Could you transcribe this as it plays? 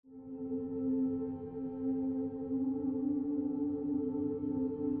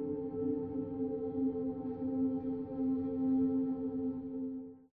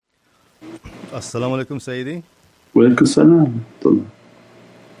Assalamu alaikum Sayyidi. Walaikum salam.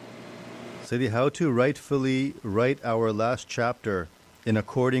 Sayyidi, how to rightfully write our last chapter in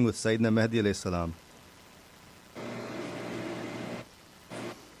according with Sayyidina Mahdi alayhi salam.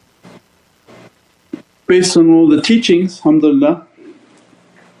 Based on all the teachings, alhamdulillah,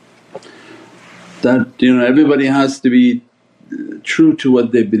 that everybody has to be true to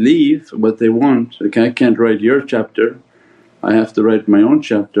what they believe, what they want. Okay, I can't write your chapter, I have to write my own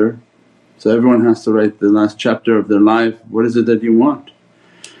chapter. So everyone has to write the last chapter of their life. What is it that you want?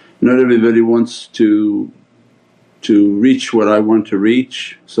 Not everybody wants to reach what I want to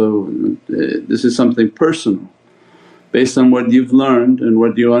reach, so this is something personal. Based on what you've learned and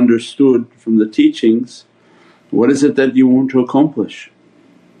what you understood from the teachings, what is it that you want to accomplish?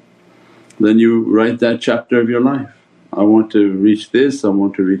 Then you write that chapter of your life. I want to reach this, I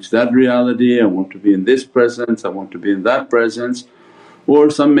want to reach that reality, I want to be in this presence, I want to be in that presence.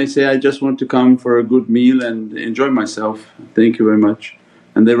 Or some may say, I just want to come for a good meal and enjoy myself, thank you very much,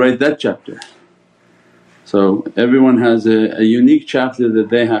 and they write that chapter. So everyone has a unique chapter that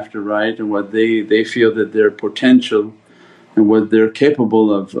they have to write and what they feel that their potential and what they're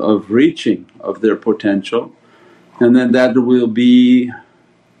capable of reaching of their potential, and then that will be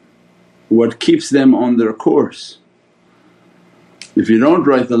what keeps them on their course. If you don't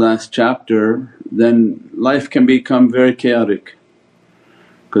write the last chapter then life can become very chaotic,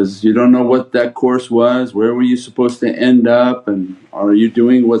 because you don't know what that course was, where were you supposed to end up, and are you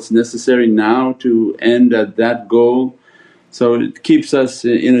doing what's necessary now to end at that goal. So it keeps us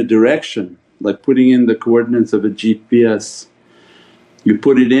in a direction, like putting in the coordinates of a GPS. You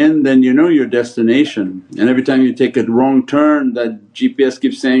put it in, then you know your destination, and every time you take a wrong turn that GPS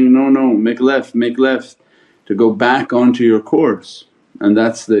keeps saying, no, make left, to go back onto your course. And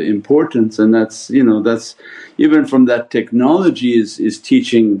that's the importance, and that's even from that technology is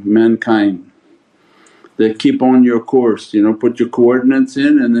teaching mankind that keep on your course, put your coordinates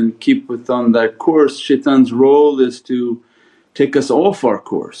in and then keep on that course. Shaitan's role is to take us off our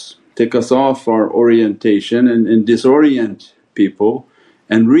course, take us off our orientation and disorient people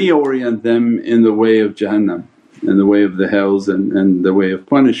and reorient them in the way of Jahannam, in the way of the hells and the way of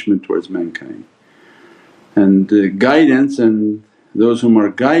punishment towards mankind. And guidance and those whom are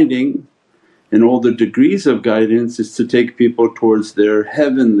guiding in all the degrees of guidance is to take people towards their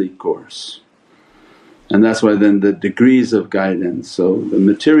heavenly course. And that's why then the degrees of guidance. So the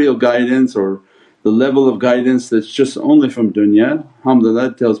material guidance or the level of guidance that's just only from dunya,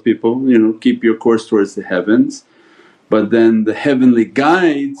 alhamdulillah, tells people, keep your course towards the heavens. But then the heavenly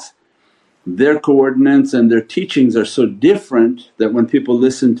guides, their coordinates and their teachings are so different that when people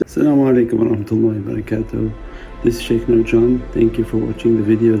listen to… As-salamu alaykum wa rahmatullahi wa barakatuh. This is Shaykh Nurjan. Thank you for watching the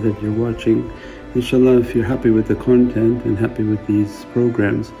video that you're watching. Inshallah, if you're happy with the content and happy with these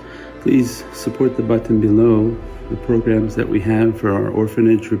programs, please support the button below, the programs that we have for our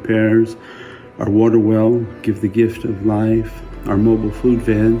orphanage repairs, our water well, Give the Gift of Life, our mobile food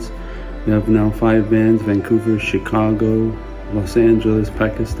vans. We have now 5 vans: Vancouver, Chicago, Los Angeles,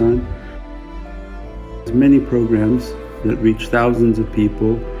 Pakistan. There's many programs that reach thousands of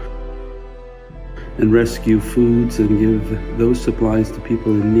people and rescue foods and give those supplies to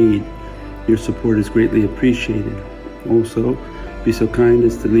people in need. Your support is greatly appreciated. Also, be so kind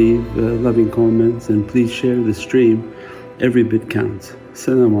as to leave loving comments and please share the stream, every bit counts.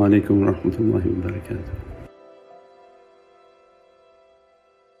 As-salamu alaykum wa rahmatullahi wa barakatuh.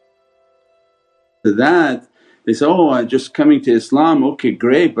 To that they say, oh, I'm just coming to Islam, okay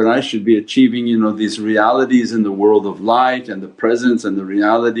great, but I should be achieving these realities in the world of light and the presence and the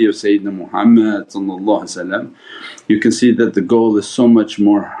reality of Sayyidina Muhammad. You can see that the goal is so much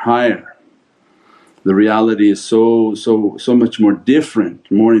more higher. The reality is so much more different,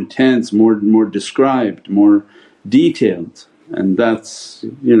 more intense, more described, more detailed, and that's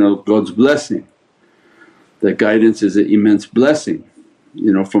God's blessing. That guidance is an immense blessing.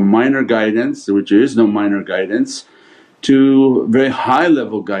 From minor guidance, which there is no minor guidance, to very high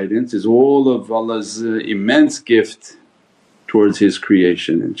level guidance is all of Allah's immense gift towards His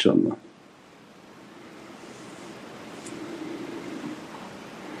creation, inshaAllah.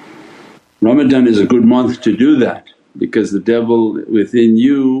 Ramadan is a good month to do that, because the devil within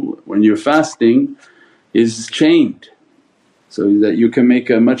you when you're fasting is chained, so that you can make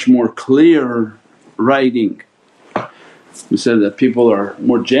a much more clear writing. We said that people are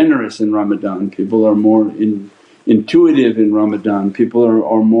more generous in Ramadan, people are more intuitive in Ramadan, people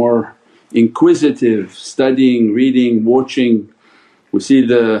are more inquisitive, studying, reading, watching. We see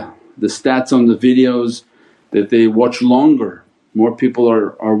the stats on the videos that they watch longer, more people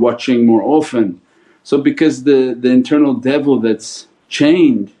are watching more often. So because the internal devil that's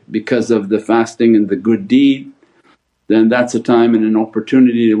chained because of the fasting and the good deed, then that's a time and an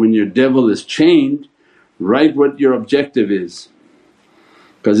opportunity when your devil is chained, write what your objective is.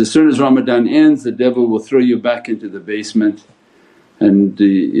 Because as soon as Ramadan ends the devil will throw you back into the basement and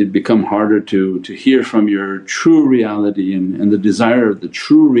it become harder to hear from your true reality and the desire of the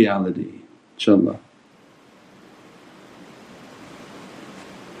true reality, inshaAllah.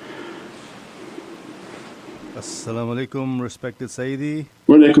 As-salamu alaykum, respected Sayyidi.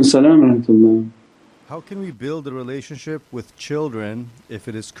 Wa alaykum salam wa rahmatullah. How can we build a relationship with children if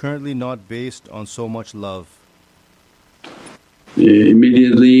it is currently not based on so much love?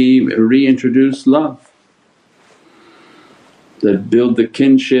 Immediately reintroduce love. That build the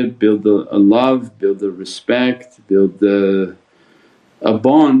kinship, build a love, build the respect, build a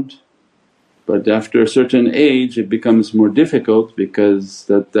bond. But after a certain age it becomes more difficult because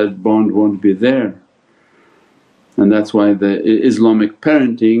that bond won't be there. And that's why the Islamic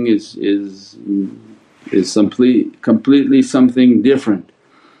parenting is completely something different.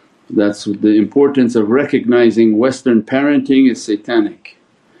 That's the importance of recognizing Western parenting is satanic.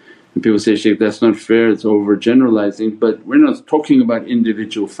 And people say, "Shaykh, that's not fair, it's overgeneralizing." But we're not talking about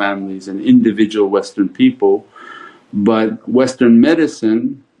individual families and individual Western people, but Western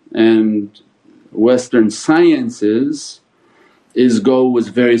medicine and Western sciences, its goal was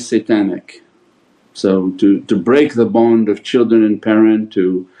very satanic. So to break the bond of children and parent,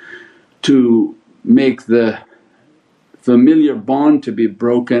 to make the familiar bond to be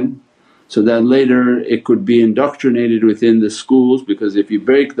broken so that later it could be indoctrinated within the schools, because if you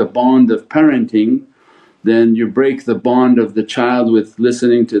break the bond of parenting then you break the bond of the child with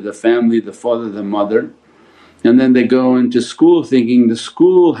listening to the family, the father, the mother. And then they go into school thinking the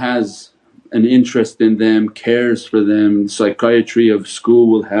school has an interest in them, cares for them, psychiatry of school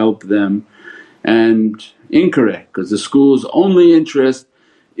will help them, and incorrect, because the school's only interest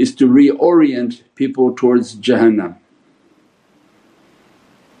is to reorient people towards Jahannam.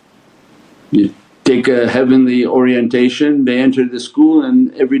 You take a heavenly orientation, they enter the school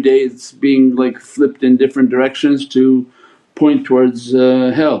and every day it's being like flipped in different directions to point towards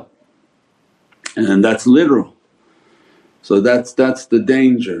hell, and that's literal. So that's the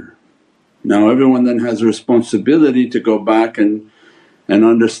danger. Now everyone then has a responsibility to go back and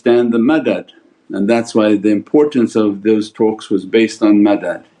understand the madad, and that's why the importance of those talks was based on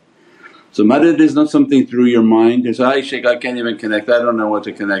madad. So madad is not something through your mind. You say, Shaykh, I can't even connect, I don't know what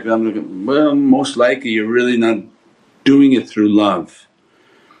to connect. I'm looking, well, most likely you're really not doing it through love.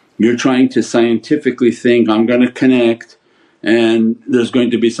 You're trying to scientifically think, I'm going to connect and there's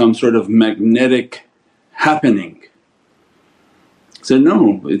going to be some sort of magnetic happening. So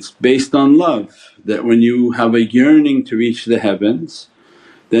no, it's based on love, that when you have a yearning to reach the heavens,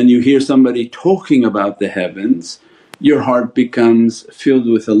 then you hear somebody talking about the heavens, your heart becomes filled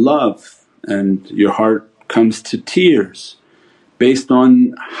with a love and your heart comes to tears based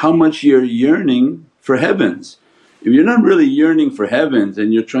on how much you're yearning for heavens. If you're not really yearning for heavens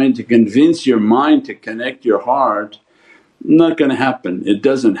and you're trying to convince your mind to connect your heart, not going to happen, it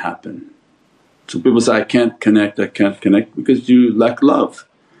doesn't happen. So people say, I can't connect because you lack love.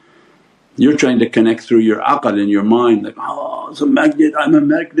 You're trying to connect through your aql in your mind, like, oh it's a magnet, I'm a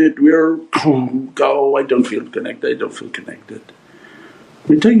magnet, we're go, I don't feel connected, I don't feel connected.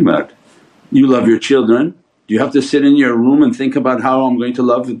 What are you talking about? You love your children, do you have to sit in your room and think about how I'm going to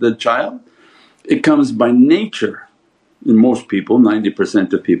love the child? It comes by nature in most people,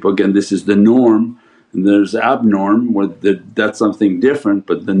 90% of people. Again, this is the norm and there's abnorm where that's something different,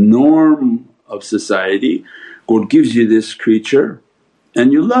 but the norm of society, God gives you this creature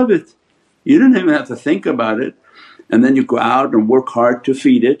and you love it. You don't even have to think about it, and then you go out and work hard to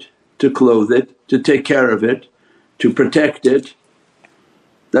feed it, to clothe it, to take care of it, to protect it.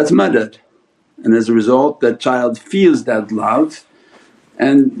 That's madad, and as a result that child feels that love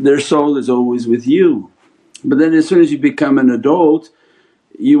and their soul is always with you. But then as soon as you become an adult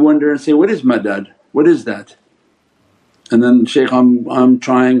you wonder and say, what is madad? What is that? And then, Shaykh, I'm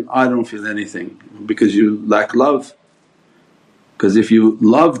trying, I don't feel anything, because you lack love. Because if you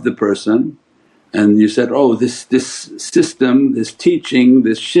loved the person and you said, oh this system, this teaching,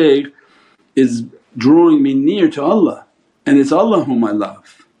 this shaykh is drawing me near to Allah and it's Allah whom I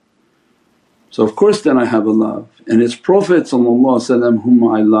love. So of course then I have a love, and it's Prophet whom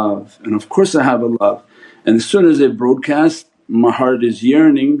I love, and of course I have a love. And as soon as they broadcast, my heart is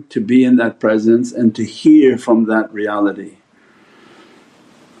yearning to be in that presence and to hear from that reality.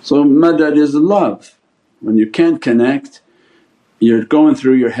 So madad is love. When you can't connect, you're going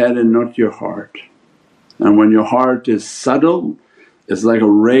through your head and not your heart. And when your heart is subtle, it's like a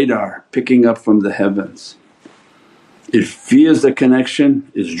radar picking up from the heavens. It feels the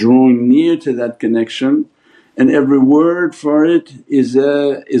connection, is drawing near to that connection, and every word for it is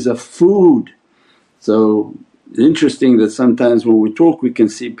a food. So interesting that sometimes when we talk we can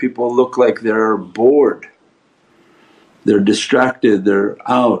see people look like they're bored, they're distracted, they're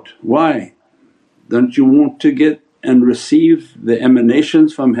out. Why? Don't you want to get and receive the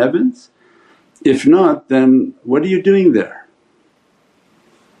emanations from heavens? If not, then what are you doing there?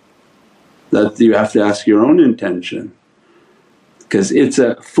 That you have to ask your own intention, because it's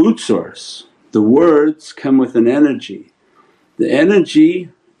a food source. The words come with an energy, the energy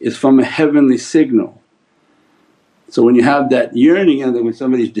is from a heavenly signal. So when you have that yearning and then when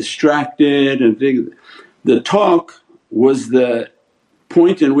somebody's distracted and the talk was the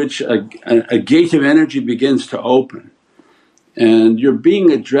point in which a gate of energy begins to open, and you're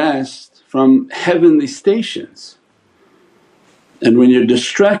being addressed from heavenly stations. And when you're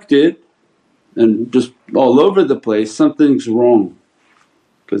distracted and just all over the place, something's wrong,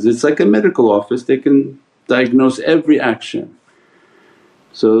 because it's like a medical office, they can diagnose every action.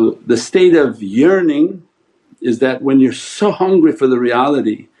 So the state of yearning is that when you're so hungry for the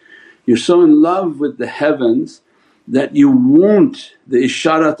reality, you're so in love with the heavens that you want the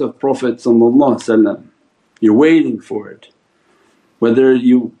isharat of Prophet, you're waiting for it. Whether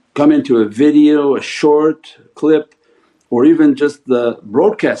you come into a video, a short clip, or even just the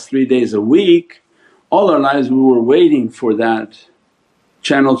broadcast 3 days a week, all our lives we were waiting for that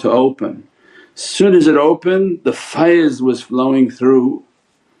channel to open. As soon as it opened, the faiz was flowing through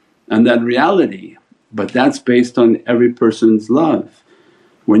and that reality, but that's based on every person's love.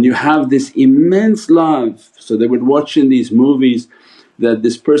 When you have this immense love, so they would watch in these movies that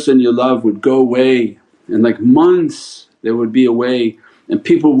this person you love would go away and like months they would be away and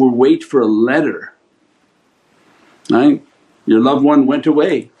people would wait for a letter, right? Your loved one went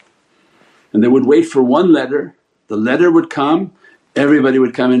away and they would wait for one letter, the letter would come, everybody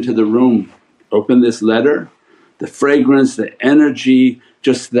would come into the room, open this letter, the fragrance, the energy,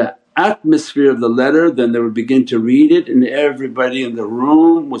 just the atmosphere of the letter, then they would begin to read it and everybody in the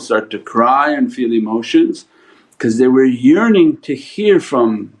room would start to cry and feel emotions because they were yearning to hear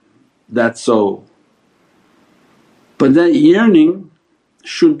from that soul. But that yearning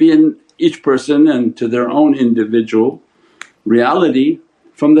should be in each person and to their own individual reality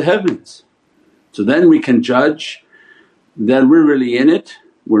from the heavens. So then we can judge that we're really in it,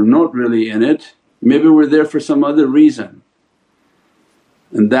 we're not really in it, maybe we're there for some other reason.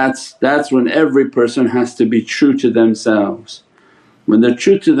 And that's when every person has to be true to themselves. When they're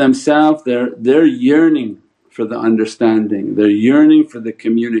true to themselves, they're yearning for the understanding, they're yearning for the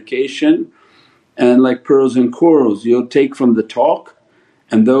communication, and like pearls and corals you'll take from the talk,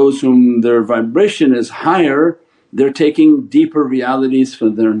 and those whom their vibration is higher they're taking deeper realities for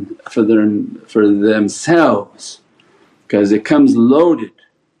themselves, because it comes loaded.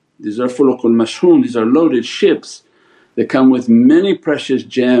 These are fulukul mashhoon, these are loaded ships. They come with many precious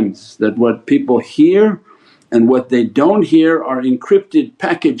gems that what people hear and what they don't hear are encrypted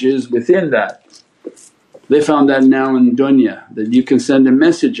packages within that. They found that now in dunya, that you can send a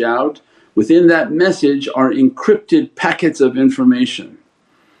message out, within that message are encrypted packets of information.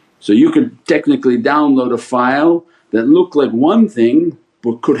 So you could technically download a file that looked like one thing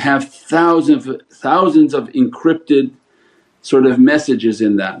but could have thousands of encrypted sort of messages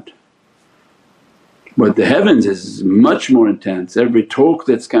in that. But the heavens is much more intense, every talk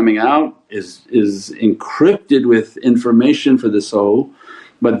that's coming out is encrypted with information for the soul,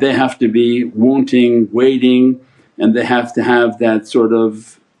 but they have to be wanting, waiting, and they have to have that sort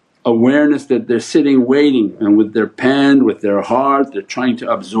of awareness that they're sitting waiting, and with their pen, with their heart they're trying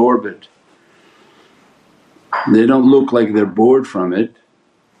to absorb it. They don't look like they're bored from it,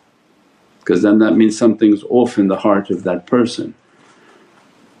 because then that means something's off in the heart of that person.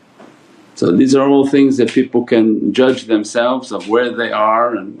 So these are all things that people can judge themselves of where they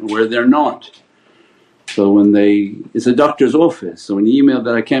are and where they're not. So when it's a doctor's office, so when you email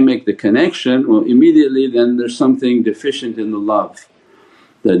that I can't make the connection, well immediately then there's something deficient in the love.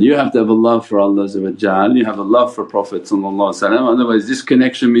 That you have to have a love for Allah, you have a love for Prophet, otherwise this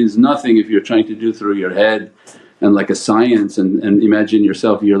connection means nothing if you're trying to do through your head and like a science and imagine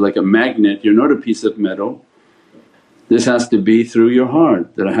yourself you're like a magnet, you're not a piece of metal. This has to be through your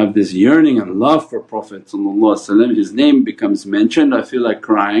heart, that I have this yearning and love for Prophet, his name becomes mentioned, I feel like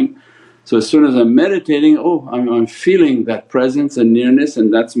crying. So as soon as I'm meditating, oh I'm feeling that presence and nearness,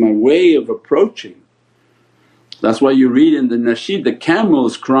 and that's my way of approaching. That's why you read in the nasheed the camel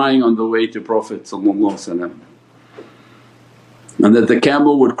is crying on the way to Prophet, and that the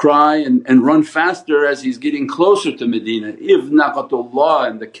camel would cry and run faster as he's getting closer to Medina, if naqatullah,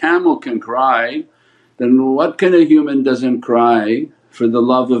 and the camel can cry then what kind of human doesn't cry for the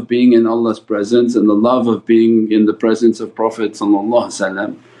love of being in Allah's presence and the love of being in the presence of Prophet. And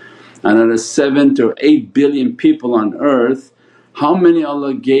out of 7 to 8 billion people on earth, how many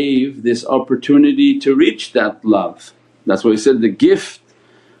Allah gave this opportunity to reach that love? That's why He said the gift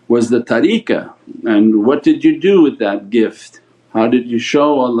was the tariqah. And what did you do with that gift? How did you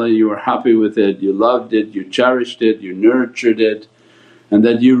show Allah you were happy with it, you loved it, you cherished it, you nurtured it, and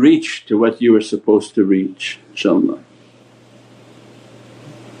that you reached to what you were supposed to reach, inshaAllah.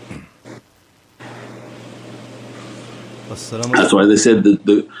 That's why they said that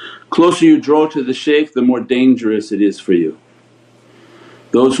the closer you draw to the shaykh, the more dangerous it is for you.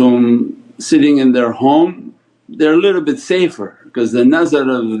 Those whom sitting in their home, they're a little bit safer because the nazar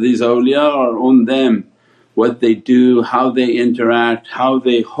of these awliya are on them, what they do, how they interact, how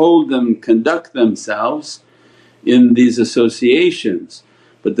they hold them, conduct themselves in these associations.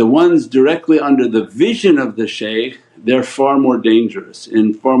 But the ones directly under the vision of the shaykh, they're far more dangerous,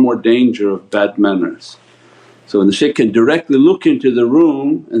 in far more danger of bad manners. So when the shaykh can directly look into the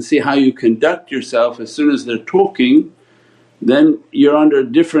room and see how you conduct yourself as soon as they're talking, then you're under a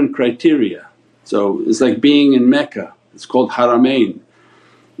different criteria. So it's like being in Mecca, it's called Haramain.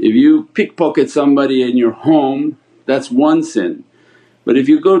 If you pickpocket somebody in your home, that's one sin. But if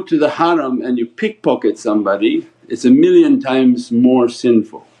you go to the haram and you pickpocket somebody, it's 1,000,000 times more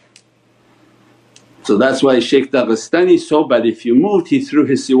sinful. So that's why Shaykh Daghestani so bad, if you moved he threw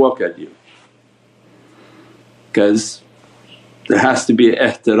his siwak at you. Because there has to be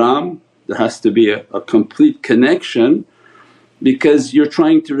ihtiram, there has to be a complete connection because you're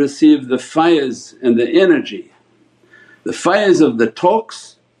trying to receive the faiz and the energy. The faiz of the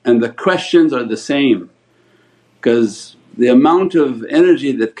talks and the questions are the same because the amount of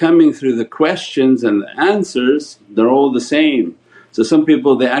energy that coming through the questions and the answers, they're all the same. So some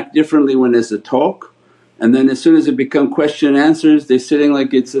people they act differently when it's a talk, and then as soon as it become question and answers they're sitting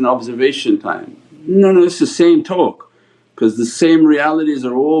like it's an observation time. No, it's the same talk because the same realities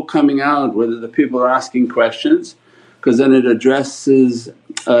are all coming out whether the people are asking questions, because then it addresses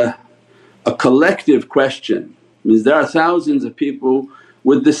a collective question. Means there are thousands of people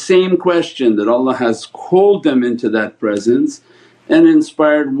with the same question that Allah has called them into that presence and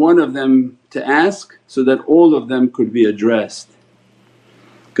inspired one of them to ask so that all of them could be addressed.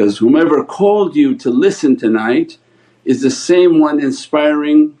 Because whomever called you to listen tonight is the same one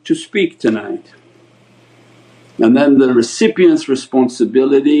inspiring to speak tonight. And then the recipient's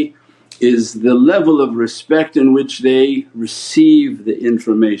responsibility is the level of respect in which they receive the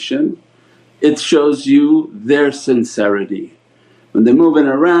information. It shows you their sincerity. When they're moving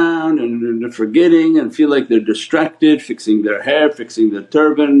around and they're forgetting and feel like they're distracted, fixing their hair, fixing their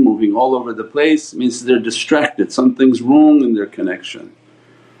turban, moving all over the place, means they're distracted, something's wrong in their connection.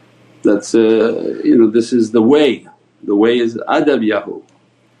 That's this is the way is adab yahu,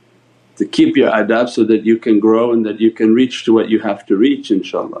 to keep your adab so that you can grow and that you can reach to what you have to reach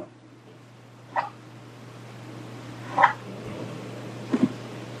inshaAllah.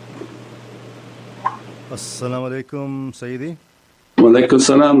 As-salamu alaykum Sayyidi. Wa alaykum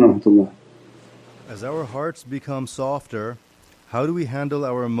salam rahmatullah. As our hearts become softer, how do we handle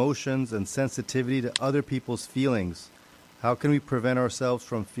our emotions and sensitivity to other people's feelings? How can we prevent ourselves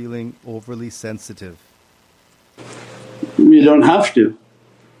from feeling overly sensitive? You don't have to.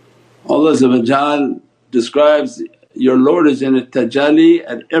 Allah describes your Lord is in a tajalli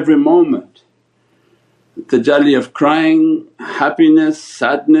at every moment. The tajalli of crying, happiness,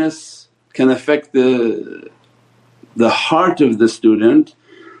 sadness can affect the heart of the student.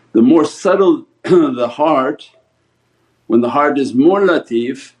 The more subtle the heart, when the heart is more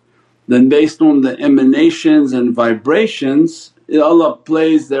latif, then based on the emanations and vibrations Allah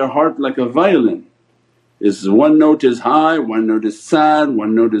plays their heart like a violin. Is one note is high, one note is sad,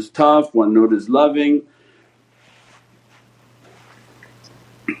 one note is tough, one note is loving.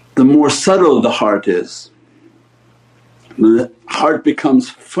 The more subtle the heart is, when the heart becomes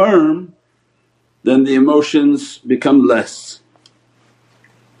firm, then the emotions become less.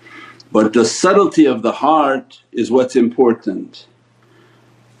 But the subtlety of the heart is what's important.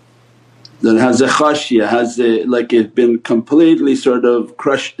 That has a khashya, like it's been completely sort of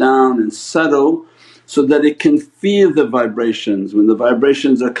crushed down and subtle so that it can feel the vibrations. When the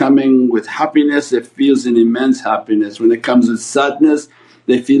vibrations are coming with happiness, it feels an immense happiness. When it comes with sadness,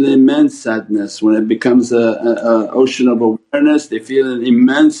 they feel immense sadness. When it becomes a ocean of awareness, they feel an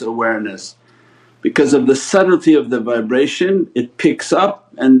immense awareness. Because of the subtlety of the vibration, it picks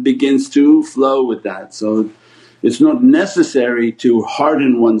up and begins to flow with that. So it's not necessary to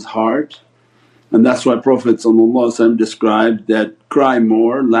harden one's heart, and that's why Prophet described that, cry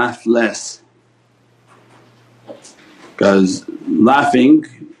more, laugh less. because laughing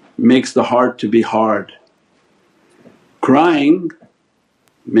makes the heart to be hard, crying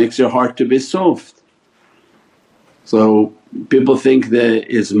makes your heart to be soft. So people think there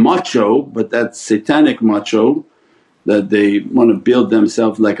is macho, but that's satanic macho, that they want to build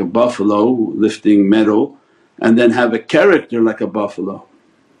themselves like a buffalo lifting metal and then have a character like a buffalo.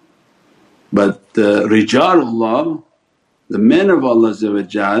 But the Rijalullah, the men of Allah,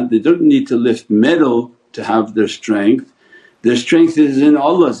 they don't need to lift metal to have their strength is in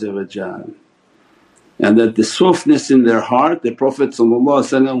Allah. And that the softness in their heart, the Prophet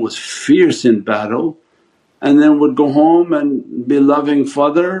was fierce in battle and then would go home and be loving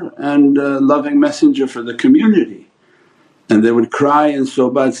father and loving messenger for the community. And they would cry in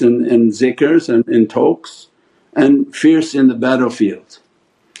sobats and zikrs and in talks and fierce in the battlefield.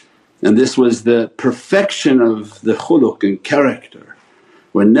 And this was the perfection of the khuluq and character.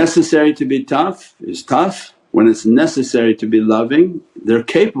 When necessary to be tough is tough, when it's necessary to be loving they're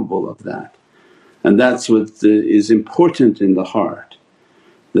capable of that. And that's what is important in the heart.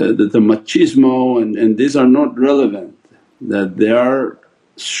 The machismo and these are not relevant, that they are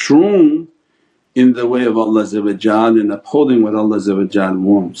strong in the way of Allah and upholding what Allah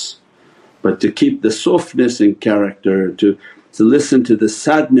wants. But to keep the softness in character, to listen to the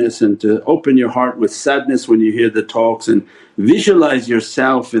sadness and to open your heart with sadness when you hear the talks and visualize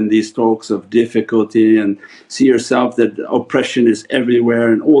yourself in these talks of difficulty and see yourself that oppression is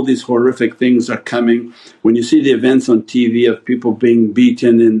everywhere and all these horrific things are coming. When you see the events on TV of people being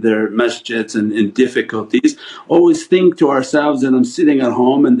beaten in their masjids and in difficulties, always think to ourselves that I'm sitting at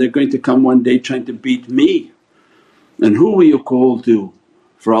home and they're going to come one day trying to beat me. And who will you call to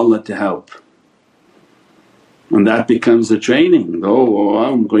for Allah to help? And that becomes the training, oh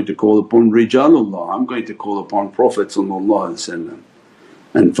I'm going to call upon Rijalullah, I'm going to call upon Prophet.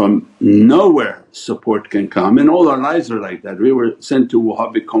 And from nowhere support can come, and all our lives are like that. We were sent to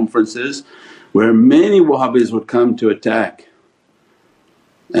Wahhabi conferences where many Wahhabis would come to attack,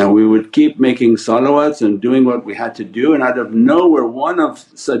 and we would keep making salawats and doing what we had to do, and out of nowhere one of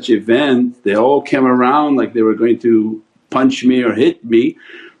such events they all came around like they were going to punch me or hit me.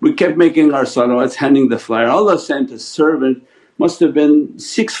 We kept making our salawats, handing the flyer. Allah sent a servant, must have been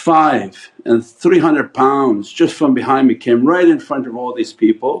 6'5" and 300 pounds, just from behind me, came right in front of all these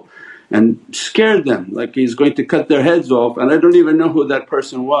people and scared them like he's going to cut their heads off, and I don't even know who that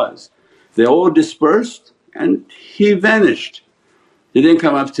person was. They all dispersed and he vanished. He didn't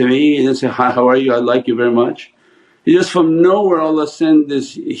come up to me, he didn't say, "Hi, how are you? I like you very much." He just from nowhere Allah sent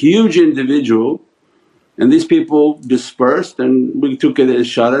this huge individual. And these people dispersed and we took it as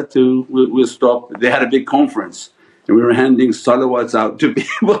ishara to we'll stop. They had a big conference and we were handing salawats out to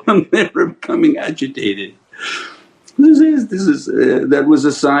people and they were becoming agitated. That was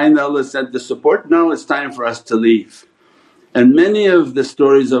a sign that Allah said, the support, now it's time for us to leave. And many of the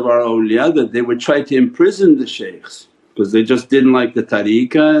stories of our awliya that they would try to imprison the shaykhs because they just didn't like the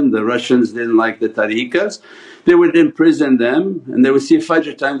tariqah and the Russians didn't like the tariqahs. They would imprison them and they would see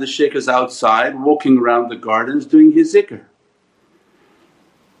Fajr time the shaykh is outside walking around the gardens doing his zikr.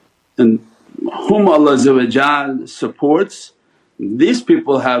 And whom Allah supports, these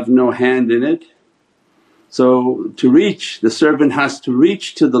people have no hand in it. So to reach, the servant has to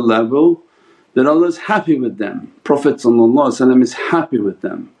reach to the level that Allah is happy with them, Prophet is happy with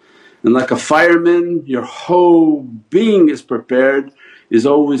them. And like a fireman your whole being is prepared is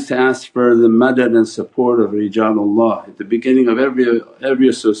always to ask for the madad and support of Rijalullah. At the beginning of every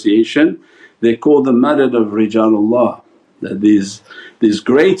association they call the madad of Rijalullah, that these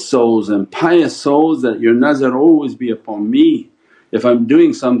great souls and pious souls, that your nazar always be upon me. If I'm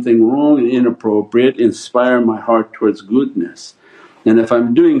doing something wrong and inappropriate, inspire my heart towards goodness. And if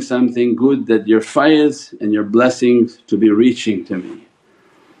I'm doing something good, that your faiz and your blessings to be reaching to me.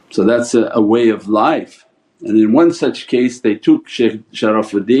 So that's a way of life. And in one such case they took Shaykh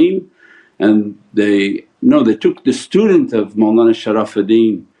Sharafuddin and they took the student of Mawlana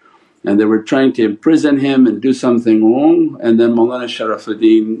Sharafuddin and they were trying to imprison him and do something wrong, and then Mawlana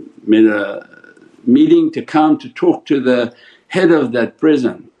Sharafuddin made a meeting to come to talk to the head of that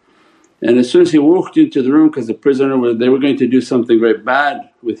prison. And as soon as he walked into the room, because the prisoner they were going to do something very bad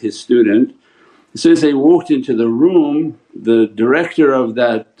with his student, as soon as they walked into the room, the director of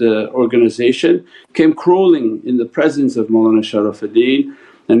that organization came crawling in the presence of Mawlana Sharafuddin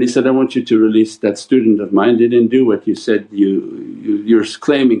and he said, "I want you to release that student of mine, he didn't do what you said you're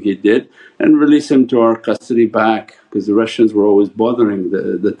claiming he did, and release him to our custody back," because the Russians were always bothering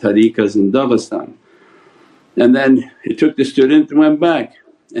the tariqahs in Dagestan. And then he took the student and went back,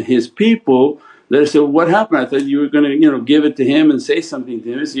 and his people They said, what happened? I thought you were going to give it to him and say something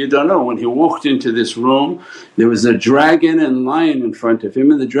to him. He said, you don't know. When he walked into this room there was a dragon and lion in front of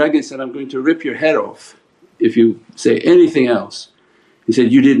him, and the dragon said, I'm going to rip your head off if you say anything else. He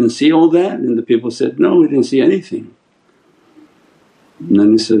said, you didn't see all that? And the people said, no, we didn't see anything. And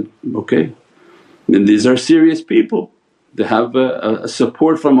then he said, okay. And these are serious people, they have a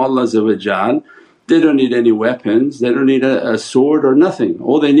support from Allah. They don't need any weapons, they don't need a sword or nothing,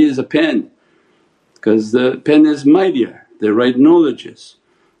 all they need is a pen, because the pen is mightier, they write knowledges.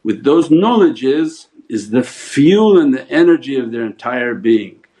 With those knowledges is the fuel and the energy of their entire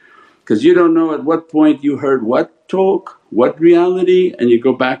being, because you don't know at what point you heard what talk, what reality, and you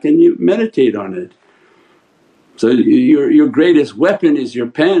go back and you meditate on it. So your greatest weapon is your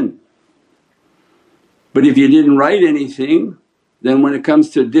pen. But if you didn't write anything, then when it comes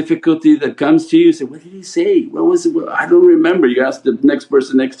to a difficulty that comes to you, you say, what did he say? What was it? I don't remember. You ask the next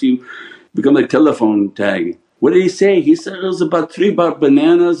person next to you, become like telephone tag. What did he say? He said it was about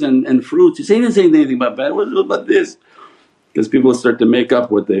bananas and fruits. He said he didn't say anything about that. What about this? Because people start to make up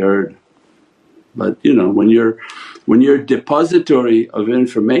what they heard. But when you're a depository of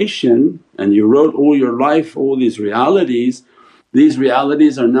information and you wrote all your life all these realities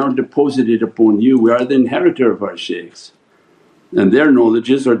are now deposited upon you. We are the inheritor of our shaykhs, and their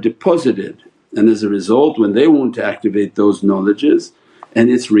knowledges are deposited, and as a result when they want to activate those knowledges and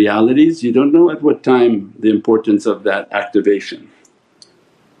its realities, you don't know at what time the importance of that activation.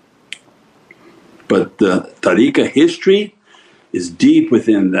 But the tariqah history is deep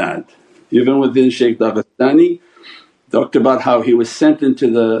within that. Even within Shaykh Dagestani talked about how he was sent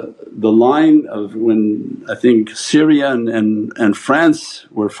into the line of when I think Syria and France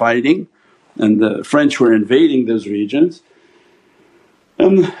were fighting and the French were invading those regions,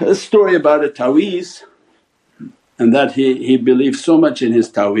 and a story about a ta'weez, and that he believed so much in his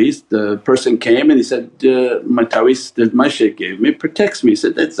ta'weez. The person came and he said, my ta'weez that my shaykh gave me protects me. He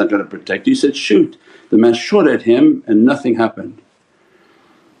said, that's not going to protect you. He said, shoot. The man shot at him and nothing happened.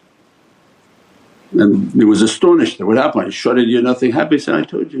 And he was astonished that, what happened? I shot at you, nothing happened. He said, I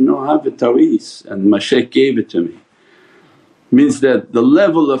told you, no, I have a ta'weez and my shaykh gave it to me. Means that the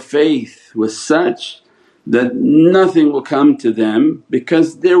level of faith was such that nothing will come to them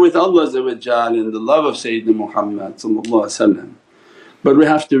because they're with Allah in the love of Sayyidina Muhammad. But we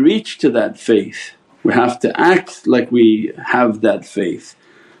have to reach to that faith, we have to act like we have that faith.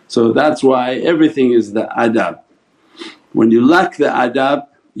 So that's why everything is the adab. When you lack the adab,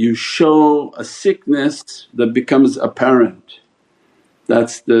 you show a sickness that becomes apparent.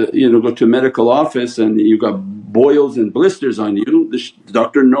 That's the go to a medical office and you got boils and blisters on you, the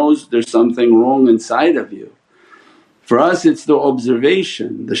doctor knows there's something wrong inside of you. For us it's the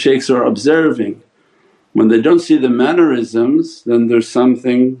observation, the shaykhs are observing. When they don't see the mannerisms then there's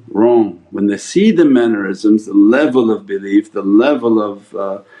something wrong. When they see the mannerisms, the level of belief, the level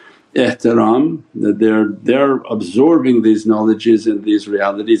of ihtiram, that they're absorbing these knowledges and these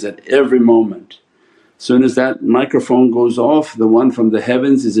realities at every moment. Soon as that microphone goes off, the one from the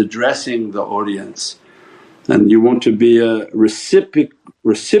heavens is addressing the audience, and you want to be a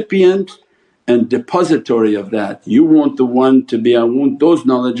recipient and depository of that. You want the one to be, I want those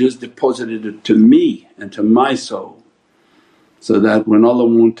knowledges deposited to me and to my soul, so that when Allah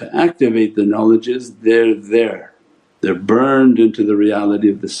want to activate the knowledges they're there, they're burned into the reality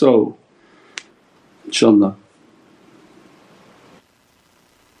of the soul, inshaAllah.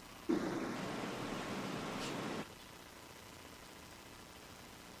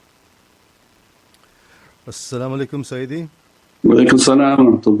 As-salamu alaykum Sayyidi. Wa alaykum as-salam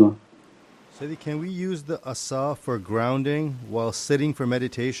wa rahmatullah. Sayyidi, can we use the asa for grounding while sitting for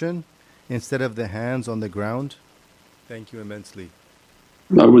meditation instead of the hands on the ground? Thank you immensely.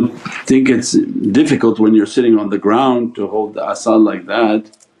 I would think it's difficult when you're sitting on the ground to hold the asa like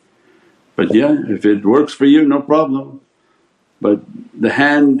that, but yeah, if it works for you no problem. But the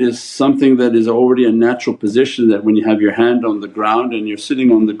hand is something that is already a natural position, that when you have your hand on the ground and you're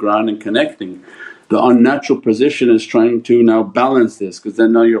sitting on the ground and connecting, the unnatural position is trying to now balance this, because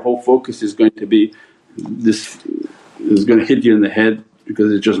then now your whole focus is going to be, this is going to hit you in the head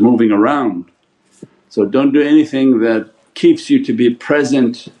because it's just moving around. So don't do anything that keeps you to be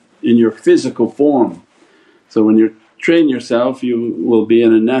present in your physical form. So when you train yourself you will be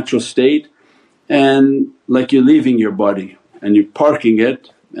in a natural state, and like you're leaving your body and you're parking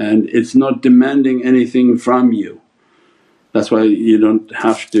it and it's not demanding anything from you. That's why you don't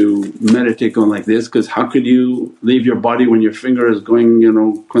have to meditate going like this, because how could you leave your body when your finger is going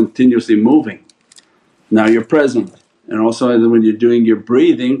continuously moving. Now you're present. And also when you're doing your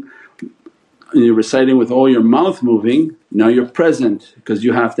breathing and you're reciting with all your mouth moving, now you're present because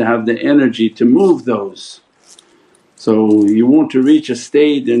you have to have the energy to move those. So you want to reach a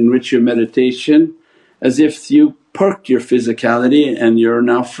state in which your meditation as if you parked your physicality and you're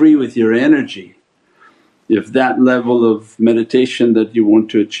now free with your energy. If that level of meditation that you want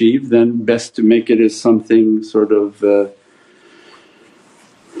to achieve, then best to make it as something sort of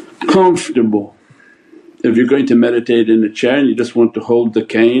comfortable. If you're going to meditate in a chair and you just want to hold the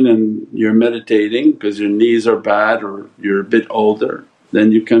cane and you're meditating because your knees are bad or you're a bit older,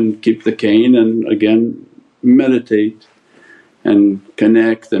 then you can keep the cane and again meditate and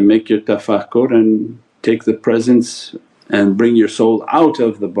connect and make your tafakkur and take the presence and bring your soul out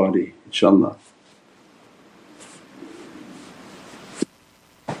of the body, inshaAllah.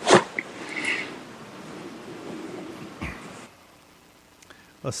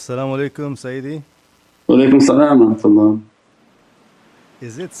 As-salamu alaykum Sayyidi. Wa alaykum salam wa rahmatullah.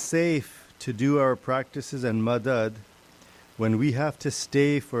 Is it safe to do our practices and madad when we have to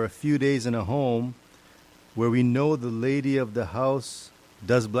stay for a few days in a home where we know the lady of the house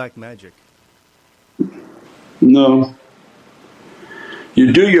does black magic? No.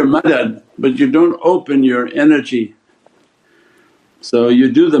 You do your madad but you don't open your energy. So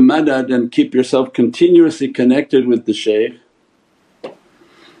you do the madad and keep yourself continuously connected with the shaykh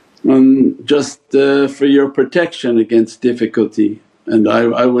and just for your protection against difficulty. And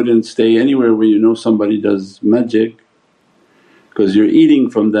I wouldn't stay anywhere where you know somebody does magic because you're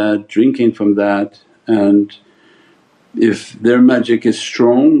eating from that, drinking from that, and if their magic is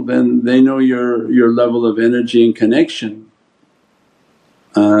strong then they know your level of energy and connection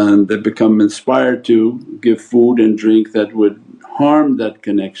and they become inspired to give food and drink that would harm that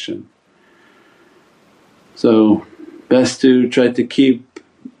connection. So best to try to keep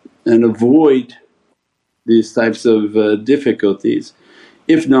and avoid these types of difficulties.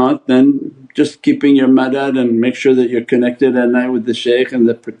 If not, then just keeping your madad and make sure that you're connected at night with the shaykh and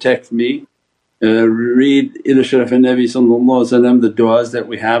that protect me. Read Ila Sharaf al-Nabi the du'as that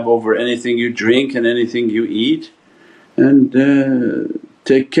we have over anything you drink and anything you eat, and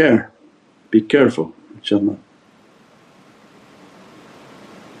take care, be careful inshaAllah.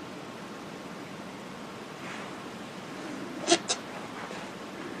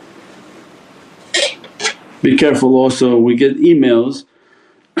 Be careful also, we get emails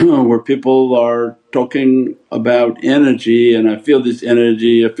where people are talking about energy and I feel this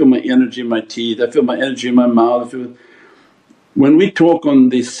energy, I feel my energy in my teeth, I feel my energy in my mouth. When we talk on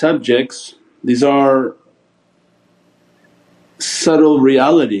these subjects, these are subtle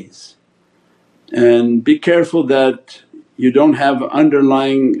realities, and be careful that you don't have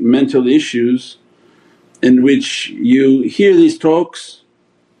underlying mental issues in which you hear these talks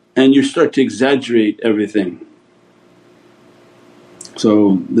and you start to exaggerate everything.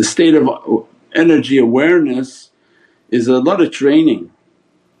 So the state of energy awareness is a lot of training,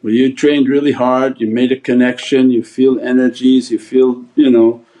 where you trained really hard, you made a connection, you feel energies, you feel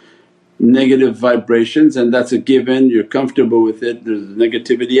negative vibrations, and that's a given, you're comfortable with it. There's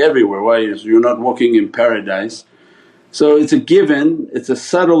negativity everywhere, why? You're not walking in paradise. So it's a given, it's a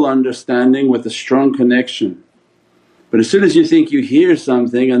subtle understanding with a strong connection. But as soon as you think you hear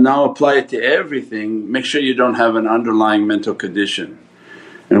something and now apply it to everything, make sure you don't have an underlying mental condition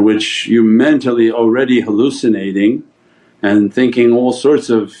in which you mentally already hallucinating and thinking all sorts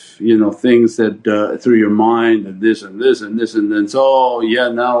of things that through your mind and this and this and this, and then so oh yeah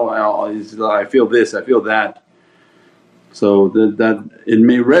now I feel this, I feel that. So that it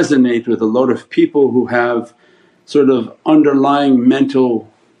may resonate with a lot of people who have sort of underlying mental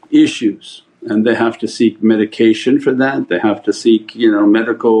issues, and they have to seek medication for that, they have to seek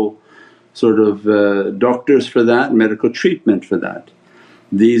medical sort of doctors for that, medical treatment for that.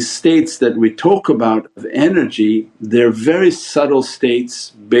 These states that we talk about of energy, they're very subtle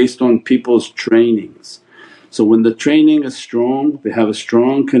states based on people's trainings. So when the training is strong, they have a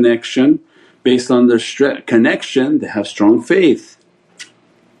strong connection, based on their connection they have strong faith.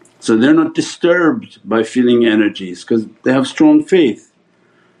 So they're not disturbed by feeling energies because they have strong faith.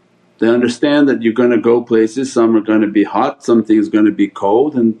 They understand that you're going to go places, some are going to be hot, something's going to be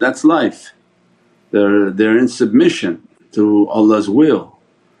cold, and that's life. They're in submission to Allah's will.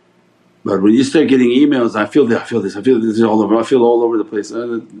 But when you start getting emails, I feel this, I feel this, I feel this all over, I feel all over the place,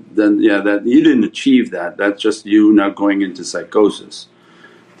 then that you didn't achieve that, that's just you now going into psychosis,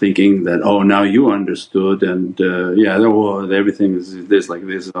 thinking that oh now you understood and everything is this like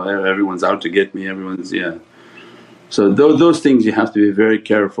this, everyone's out to get me, everyone's So those things you have to be very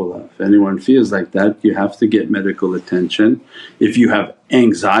careful of. If anyone feels like that, you have to get medical attention. If you have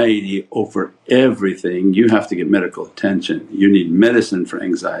anxiety over everything, you have to get medical attention. You need medicine for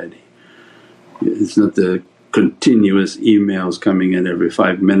anxiety. It's not the continuous emails coming in every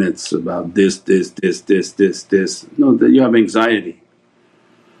 5 minutes about this. No, that you have anxiety,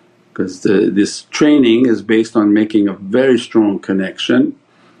 because this training is based on making a very strong connection,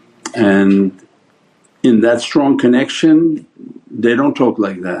 and in that strong connection they don't talk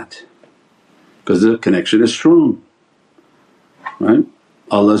like that because the connection is strong, right?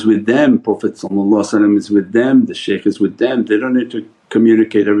 Allah's with them, Prophet is with them, the shaykh is with them. They don't need to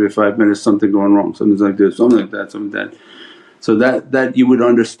communicate every 5 minutes something going wrong, something's like this, something like that, something like that. So that you would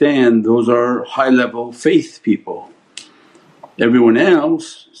understand those are high level faith people. Everyone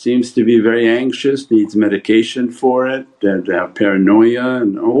else seems to be very anxious, needs medication for it, they have paranoia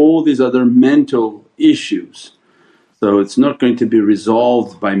and all these other mental issues. So it's not going to be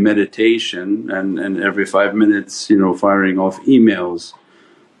resolved by meditation and every 5 minutes firing off emails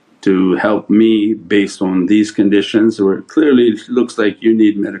to help me based on these conditions where clearly it looks like you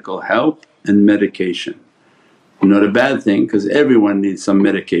need medical help and medication. Not a bad thing because everyone needs some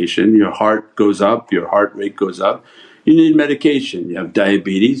medication. Your heart goes up, your heart rate goes up, you need medication. You have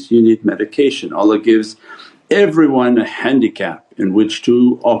diabetes, you need medication. Allah gives everyone a handicap in which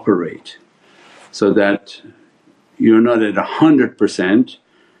to operate so that you're not at 100%,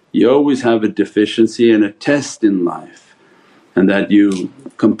 you always have a deficiency and a test in life, and that you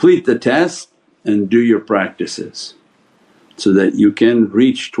complete the test and do your practices so that you can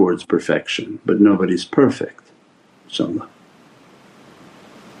reach towards perfection. But nobody's perfect, inshaAllah.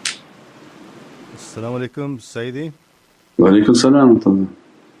 As-salamu alaykum Sayyidi. Wa alaykum salam wa rahmatullah.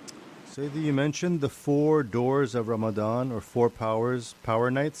 Sayyidi, you mentioned the 4 doors of Ramadan or 4 power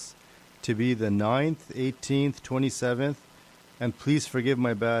nights to be the 9th, 18th, 27th, and please forgive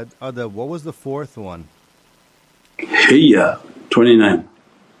my bad adab, what was the 4th one? Hiya 29.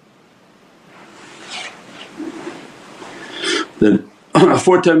 That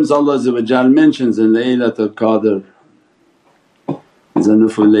 4 times Allah mentions in Laylatul Qadr,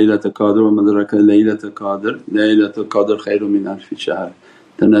 Zanuful Laylatul Qadr wa madraka Laylatul Qadr, Laylatul Qadr khairum min alfi shahr,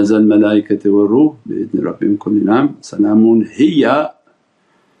 tanazal malaikati wa ruh bi-idhni rabbihim kulli am, salamun hiya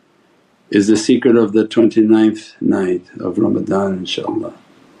is the secret of the 29th night of Ramadan, inshaAllah.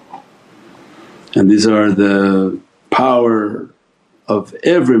 And these are the power of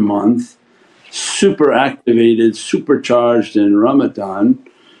every month, super activated, supercharged in Ramadan,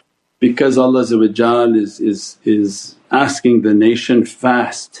 because Allah is asking the nation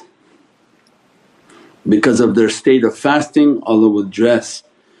fast. Because of their state of fasting, Allah will dress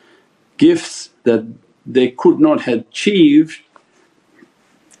gifts that they could not have achieved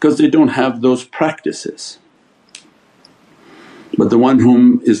because they don't have those practices. But the one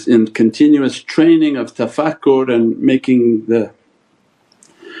whom is in continuous training of tafakkur and making the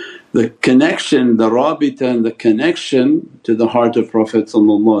connection, the rabita and the connection to the heart of Prophet,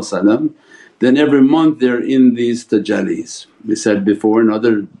 then every month they're in these tajallis. We said before in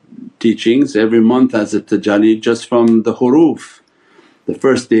other teachings, every month has a tajalli just from the huruf. The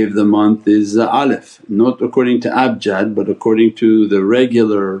first day of the month is alif, not according to abjad but according to the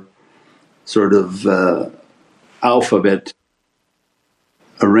regular sort of alphabet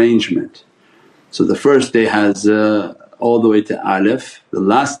arrangement. So the first day has all the way to alif, the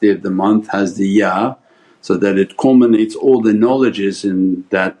last day of the month has the ya, so that it culminates all the knowledges in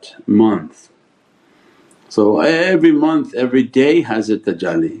that month. So every month, every day has a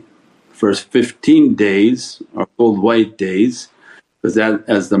tajalli. First 15 days are called white days, because that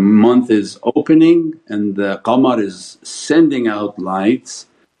as the month is opening and the qamar is sending out lights,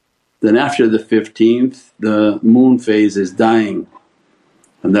 then after the 15th the moon phase is dying,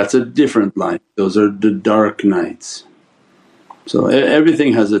 and that's a different light, those are the dark nights. So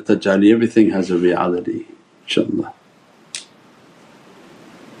everything has a tajalli, everything has a reality, inshaAllah.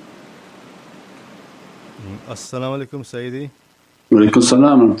 As-salamu alaykum Sayyidi. Wa alaykum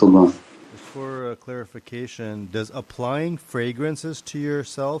salam wa rahmatullah. For clarification, does applying fragrances to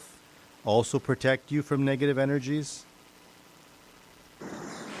yourself also protect you from negative energies?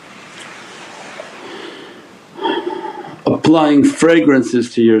 Applying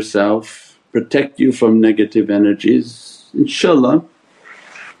fragrances to yourself protect you from negative energies, inshaAllah.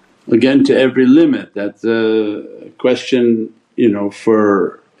 Again, to every limit, that's a question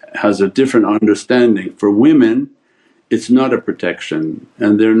has a different understanding. For women it's not a protection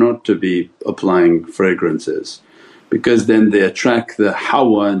and they're not to be applying fragrances, because then they attract the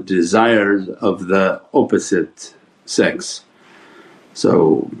hawa and desires of the opposite sex.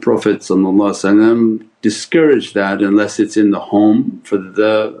 So Prophet discouraged that unless it's in the home for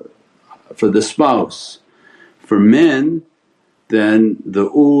the spouse. For men, then the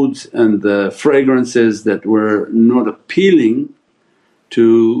ouds and the fragrances that were not appealing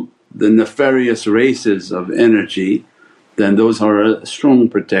to the nefarious races of energy, then those are a strong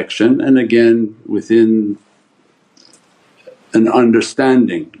protection, and again within an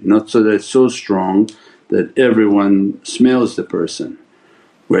understanding, not so that it's so strong that everyone smells the person.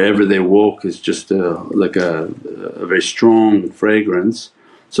 Wherever they walk is just like a very strong fragrance.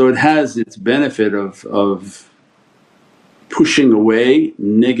 So it has its benefit of pushing away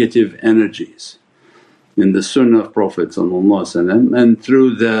negative energies in the sunnah of Prophet and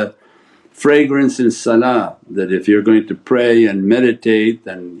through the fragrance in salah, that if you're going to pray and meditate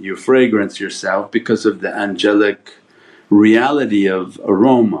then you fragrance yourself because of the angelic reality of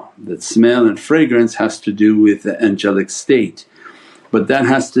aroma. That smell and fragrance has to do with the angelic state, but that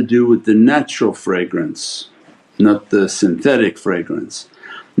has to do with the natural fragrance, not the synthetic fragrance.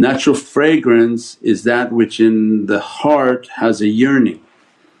 Natural fragrance is that which in the heart has a yearning.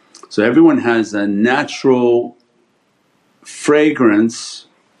 So everyone has a natural fragrance.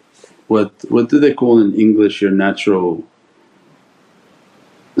 What do they call in English your natural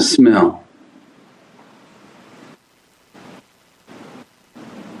smell?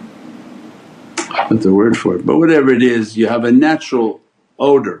 What's the word for it? But whatever it is, you have a natural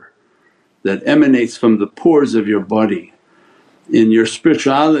odour that emanates from the pores of your body. In your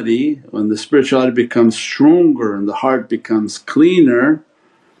spirituality, when the spirituality becomes stronger and the heart becomes cleaner,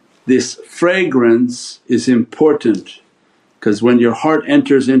 this fragrance is important, because when your heart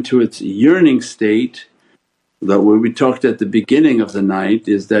enters into its yearning state, that what we talked at the beginning of the night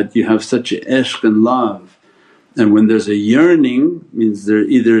is that you have such a ishq and love. And when there's a yearning, means there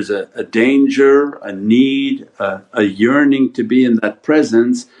either is a danger, a need, a yearning to be in that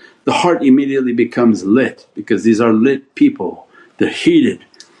presence, the heart immediately becomes lit, because these are lit people, they're heated.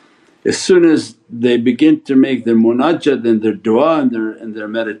 As soon as they begin to make their munajat and their du'a and their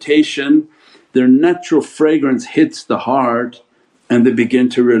meditation, their natural fragrance hits the heart and they begin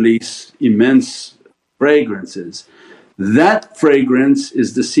to release immense fragrances. That fragrance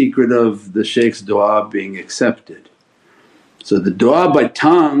is the secret of the shaykh's du'a being accepted. So the du'a by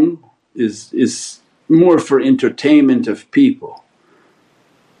tongue is more for entertainment of people,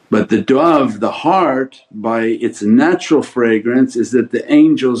 but the du'a of the heart by its natural fragrance is that the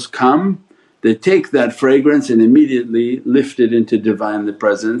angels come, they take that fragrance and immediately lift it into Divinely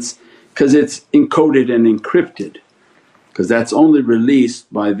Presence, because it's encoded and encrypted, because that's only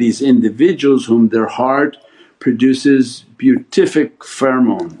released by these individuals whom their heart produces beatific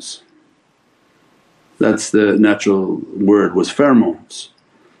pheromones. That's the natural word was pheromones.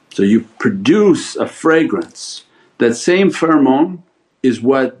 So you produce a fragrance. That same pheromone is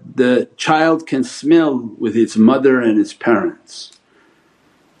what the child can smell with its mother and its parents.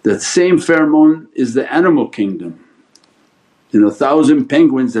 That same pheromone is the animal kingdom. 1,000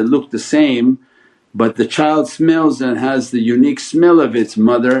 penguins that look the same, but the child smells and has the unique smell of its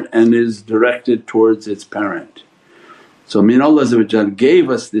mother and is directed towards its parent. So Allah gave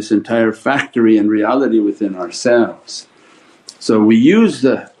us this entire factory and reality within ourselves. So we use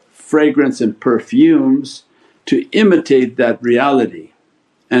the fragrance and perfumes to imitate that reality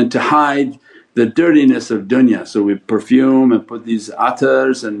and to hide the dirtiness of dunya. So we perfume and put these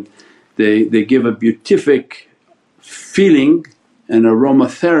atars and they give a beatific feeling and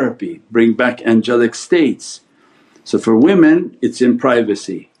aromatherapy, bring back angelic states. So for women it's in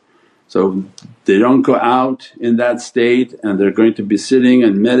privacy, so they don't go out in that state and they're going to be sitting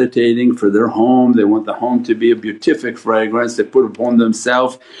and meditating for their home. They want the home to be a beatific fragrance, they put upon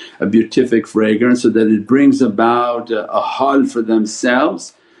themselves a beatific fragrance so that it brings about a hal for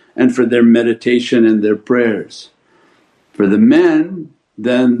themselves and for their meditation and their prayers. For the men,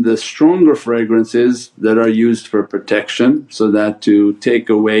 then the stronger fragrances that are used for protection, so that to take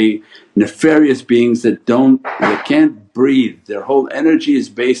away nefarious beings that can't breathe, their whole energy is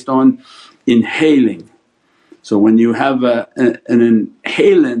based on inhaling. So when you have an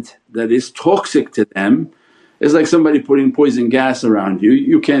inhalant that is toxic to them, it's like somebody putting poison gas around you,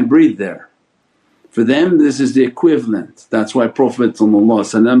 you can't breathe there. For them this is the equivalent. That's why Prophet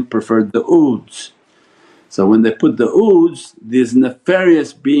preferred the ouds. So when they put the ouds, these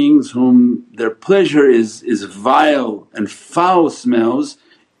nefarious beings whom their pleasure is vile and foul smells,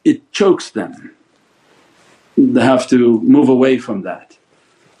 it chokes them. They have to move away from that.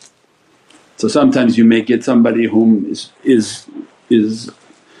 So sometimes you may get somebody whom it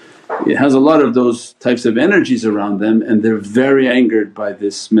has a lot of those types of energies around them and they're very angered by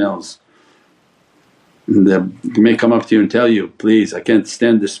these smells. And they may come up to you and tell you, please I can't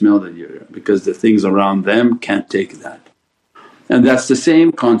stand the smell that you're, because the things around them can't take that. And that's the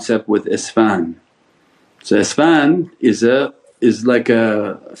same concept with Isfan. So Isfan is like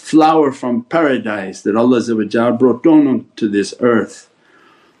a flower from paradise that Allah brought down onto this earth.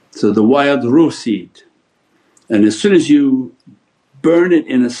 So the wild ruh seed, and as soon as you burn it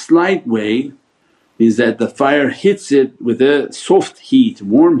in a slight way means that the fire hits it with a soft heat,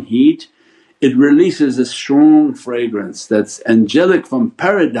 warm heat, it releases a strong fragrance that's angelic from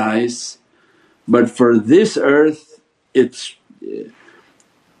paradise, but for this earth it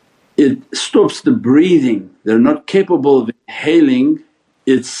stops the breathing. They're not capable of inhaling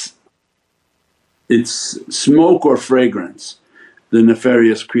its smoke or fragrance, the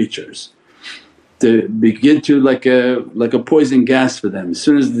nefarious creatures. They begin to like a poison gas for them. As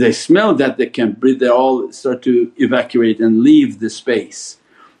soon as they smell that they can't breathe, they all start to evacuate and leave the space.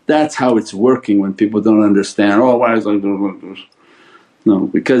 That's how it's working when people don't understand, oh why is like this? No,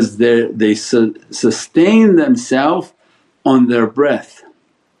 because they sustain themselves on their breath.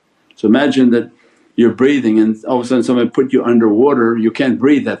 So imagine that you're breathing and all of a sudden somebody put you underwater, you can't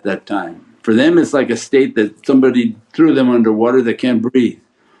breathe at that time. For them it's like a state that somebody threw them underwater, they can't breathe.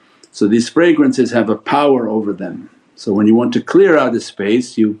 So these fragrances have a power over them. So when you want to clear out a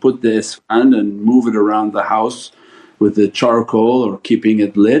space you put the isfand and move it around the house with the charcoal or keeping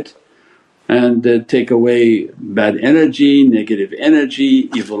it lit, and take away bad energy, negative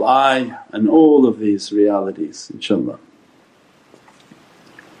energy, evil eye and all of these realities, inshaAllah.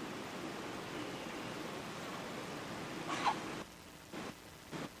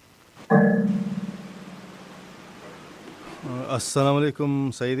 As-salamu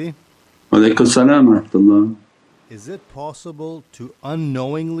alaykum Sayyidi. Wa alaykum salam wa rahmatullah. Is it possible to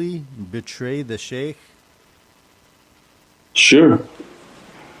unknowingly betray the shaykh? Sure,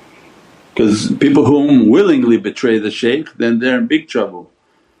 because people who willingly betray the shaykh then they're in big trouble.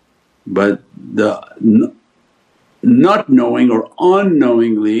 But the not knowing or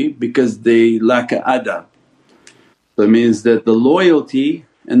unknowingly because they lack a adab. So it means that the loyalty,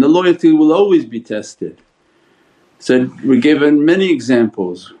 and the loyalty will always be tested. So we're given many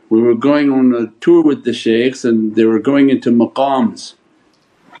examples. We were going on a tour with the shaykhs and they were going into maqams,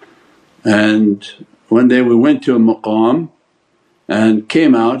 and one day we went to a maqam and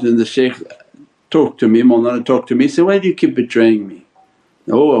came out and the shaykh talked to me, Mawlana talked to me, he said, why do you keep betraying me?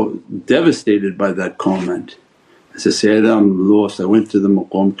 Oh, devastated by that comment. I said, Sayyida, I'm lost, I went to the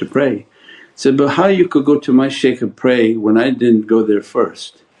maqam to pray. He said, but how you could go to my shaykh and pray when I didn't go there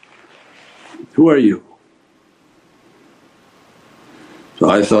first? Who are you? So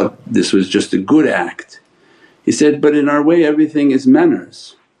I thought this was just a good act. He said, but in our way everything is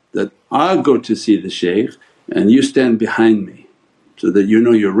manners, that I'll go to see the shaykh and you stand behind me so that you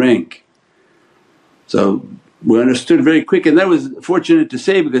know your rank. So we understood very quick, and that was fortunate to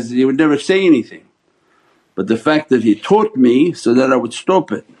say because he would never say anything. But the fact that he taught me so that I would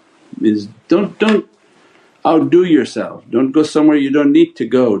stop it is don't outdo yourself, don't go somewhere you don't need to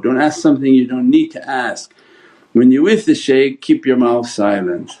go, don't ask something you don't need to ask. When you're with the shaykh keep your mouth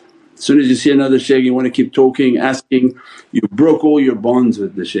silent. As soon as you see another shaykh you want to keep talking, asking, you broke all your bonds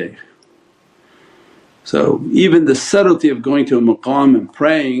with the shaykh. So even the subtlety of going to a maqam and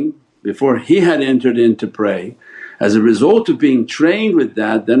praying before he had entered in to pray, as a result of being trained with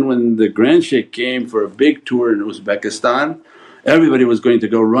that, then when the grand shaykh came for a big tour in Uzbekistan, everybody was going to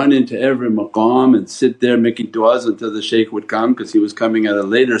go run into every maqam and sit there making du'as until the shaykh would come, because he was coming at a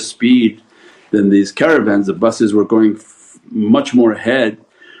later speed than these caravans. The buses were going much more ahead.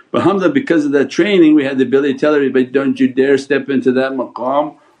 But alhamdulillah, because of that training we had the ability to tell everybody, don't you dare step into that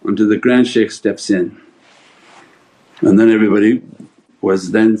maqam until the grand shaykh steps in. And then everybody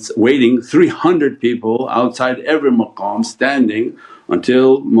was then waiting, 300 people outside every maqam standing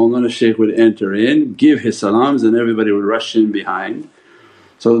until Mawlana Shaykh would enter in, give his salams, and everybody would rush in behind.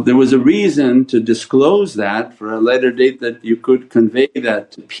 So there was a reason to disclose that for a later date, that you could convey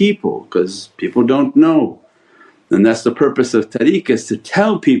that to people because people don't know. And that's the purpose of tariqah, is to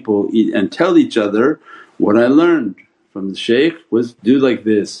tell people and tell each other, what I learned from the shaykh was do like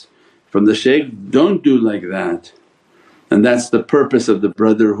this, from the shaykh don't do like that. And that's the purpose of the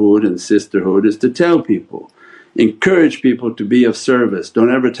brotherhood and sisterhood, is to tell people, encourage people to be of service.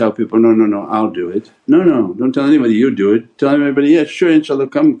 Don't ever tell people, no, I'll do it. No, don't tell anybody you do it, tell everybody, yeah sure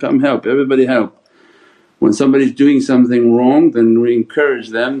inshaAllah, come help, everybody help. When somebody's doing something wrong then we encourage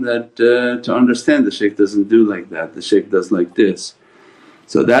them that to understand the shaykh doesn't do like that, the shaykh does like this.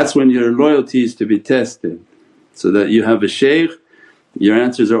 So that's when your loyalty is to be tested, so that you have a shaykh, your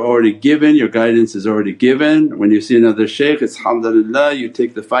answers are already given, your guidance is already given. When you see another shaykh, it's alhamdulillah, you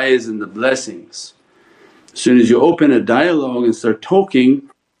take the faiz and the blessings. As soon as you open a dialogue and start talking,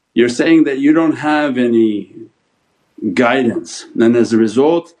 you're saying that you don't have any guidance, and as a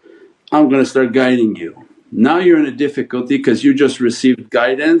result I'm going to start guiding you. Now you're in a difficulty because you just received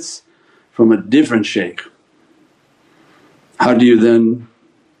guidance from a different shaykh. How do you then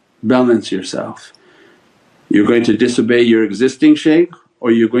balance yourself. You're going to disobey your existing shaykh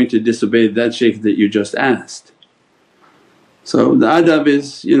or you're going to disobey that shaykh that you just asked. So the adab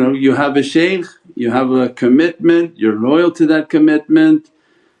is, you have a shaykh, you have a commitment, you're loyal to that commitment,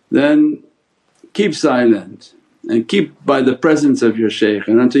 then keep silent and keep by the presence of your shaykh,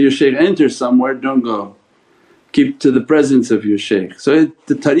 and until your shaykh enters somewhere don't go. Keep to the presence of your shaykh. So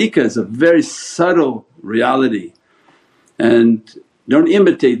the tariqah is a very subtle reality, and don't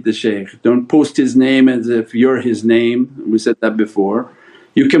imitate the shaykh, don't post his name as if you're his name, we said that before.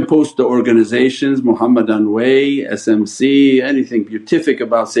 You can post the organizations, Muhammadan Way, SMC, anything beatific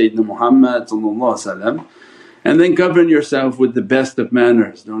about Sayyidina Muhammad and then govern yourself with the best of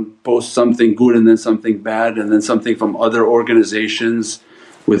manners. Don't post something good and then something bad and then something from other organizations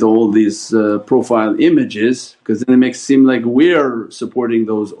with all these profile images, because then it makes it seem like we're supporting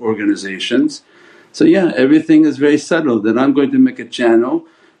those organizations. So yeah, everything is very subtle, that I'm going to make a channel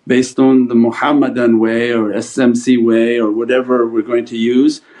based on the Muhammadan way or SMC way or whatever we're going to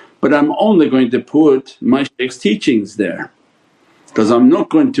use, but I'm only going to put my shaykh's teachings there. Because I'm not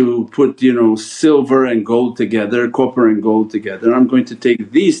going to put silver and gold together, copper and gold together. I'm going to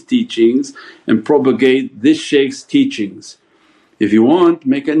take these teachings and propagate this shaykh's teachings. If you want,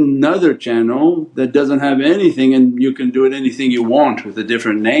 make another channel that doesn't have anything and you can do it anything you want with a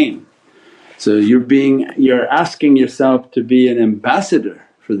different name. So you're asking yourself to be an ambassador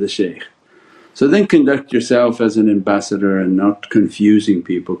for the shaykh. So then conduct yourself as an ambassador and not confusing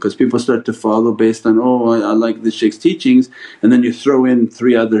people, because people start to follow based on, oh I like this shaykh's teachings, and then you throw in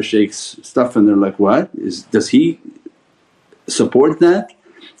 3 other shaykhs' stuff and they're like, what does he support that?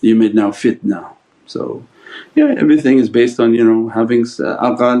 You made now fitna. So yeah, everything is based on having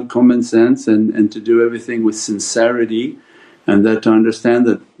aqal, common sense, and to do everything with sincerity, and that to understand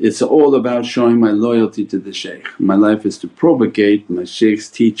that it's all about showing my loyalty to the shaykh. My life is to propagate my shaykh's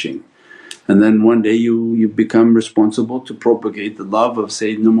teaching, and then one day you become responsible to propagate the love of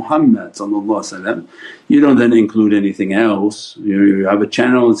Sayyidina Muhammad. You don't then include anything else. You have a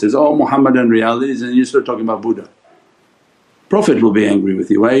channel and says, oh Muhammadan realities, and you start talking about Buddha. Prophet will be angry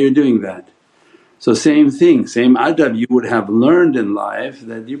with you, why are you doing that? So same thing, same adab you would have learned in life,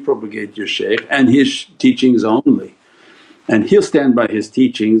 that you propagate your shaykh and his teachings only, and he'll stand by his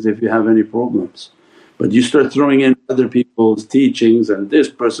teachings if you have any problems. But you start throwing in other people's teachings and this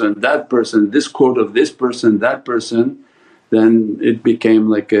person, this quote of this person, that person, then it became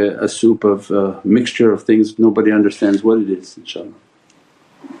like a soup of mixture of things, nobody understands what it is, inshaAllah.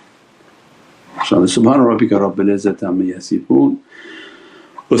 InshaAllah. Subhana rabbika rabbil izzati amma yasifoon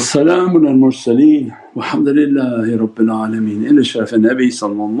wassalamun al mursaleen walhamdulillahi rabbil alameen. Ila sharaf al-Nabi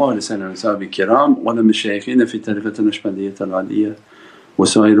sallallahu alayhi wa sallam wa sahbihi kiram wa ala mashayikhina fi tariqat al-Naqshbandiyyah al-'Aliyyah wa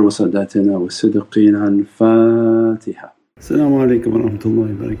sa'ir wa sadatina wa siddiqeen. Al-Fatiha. As-salamu alaykum wa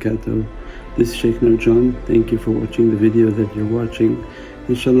rahmatullahi wa barakatuh. This is Shaykh Nurjan. Thank you for watching the video that you're watching.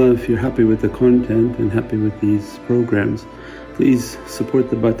 Inshallah, if you're happy with the content and happy with these programs, please support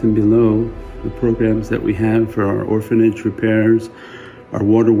the button below, the programs that we have for our orphanage repairs, our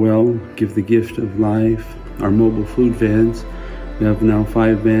water well, Give the Gift of Life, our mobile food vans. We have now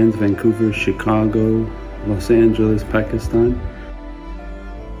 5 vans: Vancouver, Chicago, Los Angeles, Pakistan.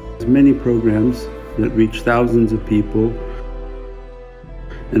 There's many programs that reach thousands of people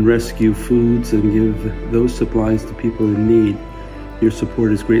and rescue foods and give those supplies to people in need. Your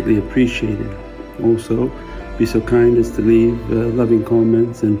support is greatly appreciated. Also, be so kind as to leave loving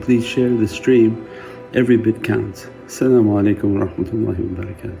comments, and please share the stream. Every bit counts. As-salamu alaykum wa rahmatullahi wa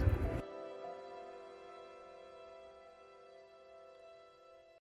barakatuh.